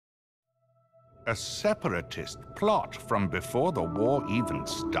A separatist plot from before the war even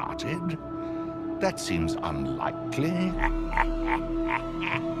started? That seems unlikely.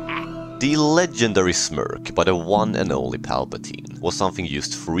 The legendary smirk by the one and only Palpatine was something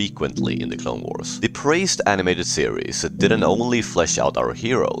used frequently in the Clone Wars. The praised animated series didn't only flesh out our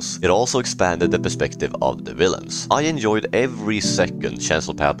heroes, it also expanded the perspective of the villains. I enjoyed every second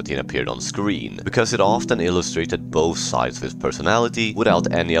Chancellor Palpatine appeared on screen, because it often illustrated both sides of his personality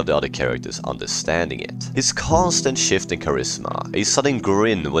without any of the other characters understanding it. His constant shift in charisma, a sudden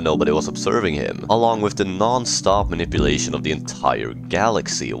grin when nobody was observing him, along with the non-stop manipulation of the entire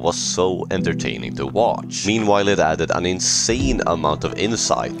galaxy was so entertaining to watch. Meanwhile, it added an insane amount of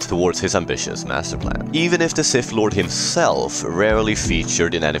insight towards his ambitious master plan. Even if the Sith Lord himself rarely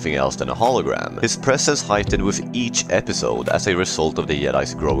featured in anything else than a hologram, his presence heightened with each episode as a result of the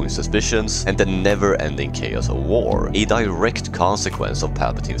Jedi's growing suspicions and the never-ending chaos of war, a direct consequence of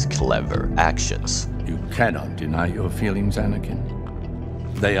Palpatine's clever actions. You cannot deny your feelings,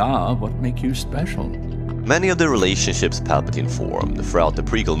 Anakin. They are what make you special. Many of the relationships Palpatine formed throughout the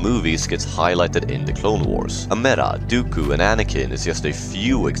prequel movies gets highlighted in the Clone Wars. Amidala, Dooku and Anakin is just a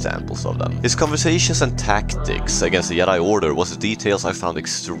few examples of them. His conversations and tactics against the Jedi Order was details I found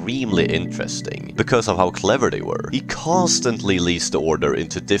extremely interesting because of how clever they were. He constantly leads the Order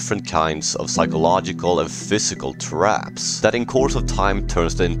into different kinds of psychological and physical traps that in course of time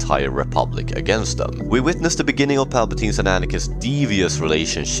turns the entire Republic against them. We witnessed the beginning of Palpatine's and Anakin's devious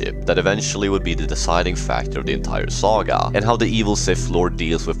relationship that eventually would be the deciding factor of the entire saga, and how the evil Sith Lord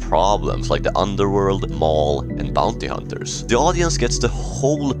deals with problems like the underworld, Maul, and bounty hunters. The audience gets the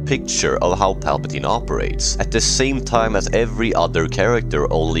whole picture of how Palpatine operates, at the same time as every other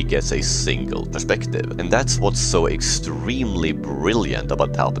character only gets a single perspective. And that's what's so extremely brilliant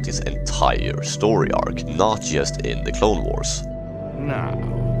about Palpatine's entire story arc, not just in the Clone Wars. Now,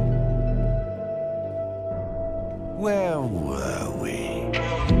 where were we?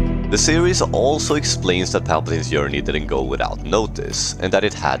 The series also explains that Palpatine's journey didn't go without notice, and that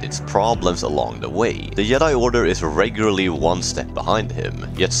it had its problems along the way. The Jedi Order is regularly one step behind him,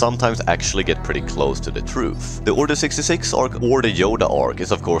 yet sometimes actually get pretty close to the truth. The Order 66 arc or the Yoda arc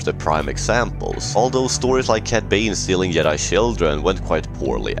is of course the prime examples, although stories like Cad Bane stealing Jedi children went quite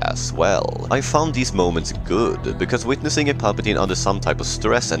poorly as well. I found these moments good, because witnessing a Palpatine under some type of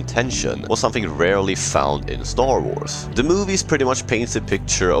stress and tension was something rarely found in Star Wars. The movies pretty much paints a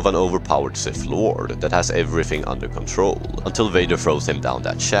picture of an overpowered Sith Lord that has everything under control, until Vader throws him down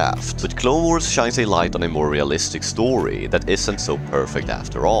that shaft. But Clone Wars shines a light on a more realistic story that isn't so perfect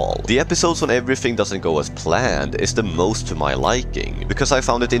after all. The episodes when everything doesn't go as planned is the most to my liking, because I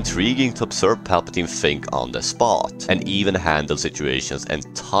found it intriguing to observe Palpatine think on the spot, and even handle situations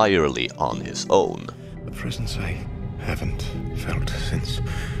entirely on his own. A presence I haven't felt since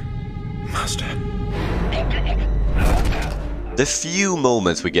Master. The few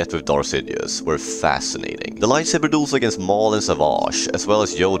moments we get with Darth Sidious were fascinating. The lightsaber duels against Maul and Savage, as well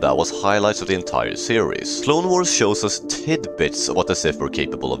as Yoda, was highlights of the entire series. Clone Wars shows us tidbits of what the Sith were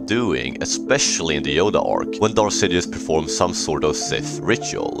capable of doing, especially in the Yoda arc, when Darth Sidious performs some sort of Sith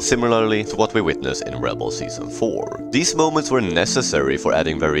ritual, similarly to what we witnessed in Rebels Season 4. These moments were necessary for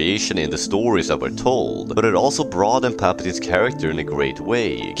adding variation in the stories that were told, but it also broadened Palpatine's character in a great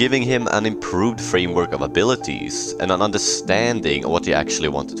way, giving him an improved framework of abilities and an understanding of what he actually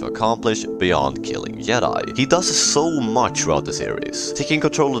wanted to accomplish beyond killing Jedi. He does so much throughout the series, taking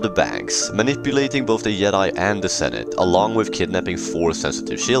control of the banks, manipulating both the Jedi and the Senate, along with kidnapping 4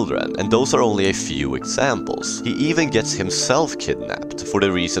 sensitive children, and those are only a few examples. He even gets himself kidnapped for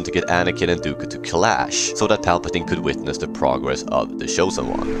the reason to get Anakin and Dooku to clash, so that Palpatine could witness the progress of the Chosen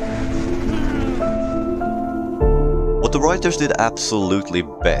One. What the writers did absolutely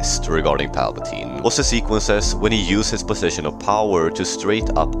best regarding Palpatine was the sequences when he used his position of power to straight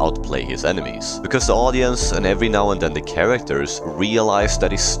up outplay his enemies, because the audience and every now and then the characters realized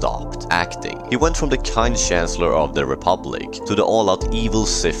that he stopped acting. He went from the kind Chancellor of the Republic to the all-out evil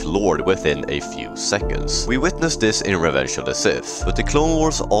Sith Lord within a few seconds. We witnessed this in Revenge of the Sith, but the Clone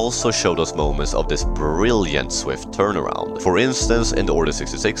Wars also showed us moments of this brilliant swift turnaround. For instance, in the Order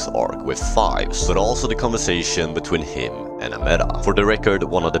 66 arc with Fives, but also the conversation between him and Amidala. For the record,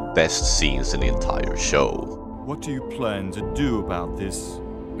 one of the best scenes in the entire show. What do you plan to do about this?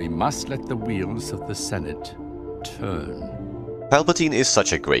 We must let the wheels of the Senate turn. Palpatine is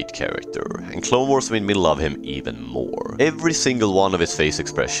such a great character, and Clone Wars made me love him even more. Every single one of his face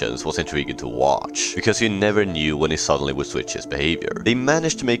expressions was intriguing to watch, because you never knew when he suddenly would switch his behavior. They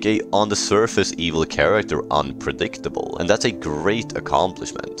managed to make a on-the-surface evil character unpredictable, and that's a great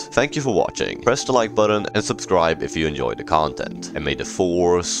accomplishment. Thank you for watching, press the like button and subscribe if you enjoyed the content, and may the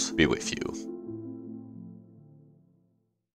Force be with you.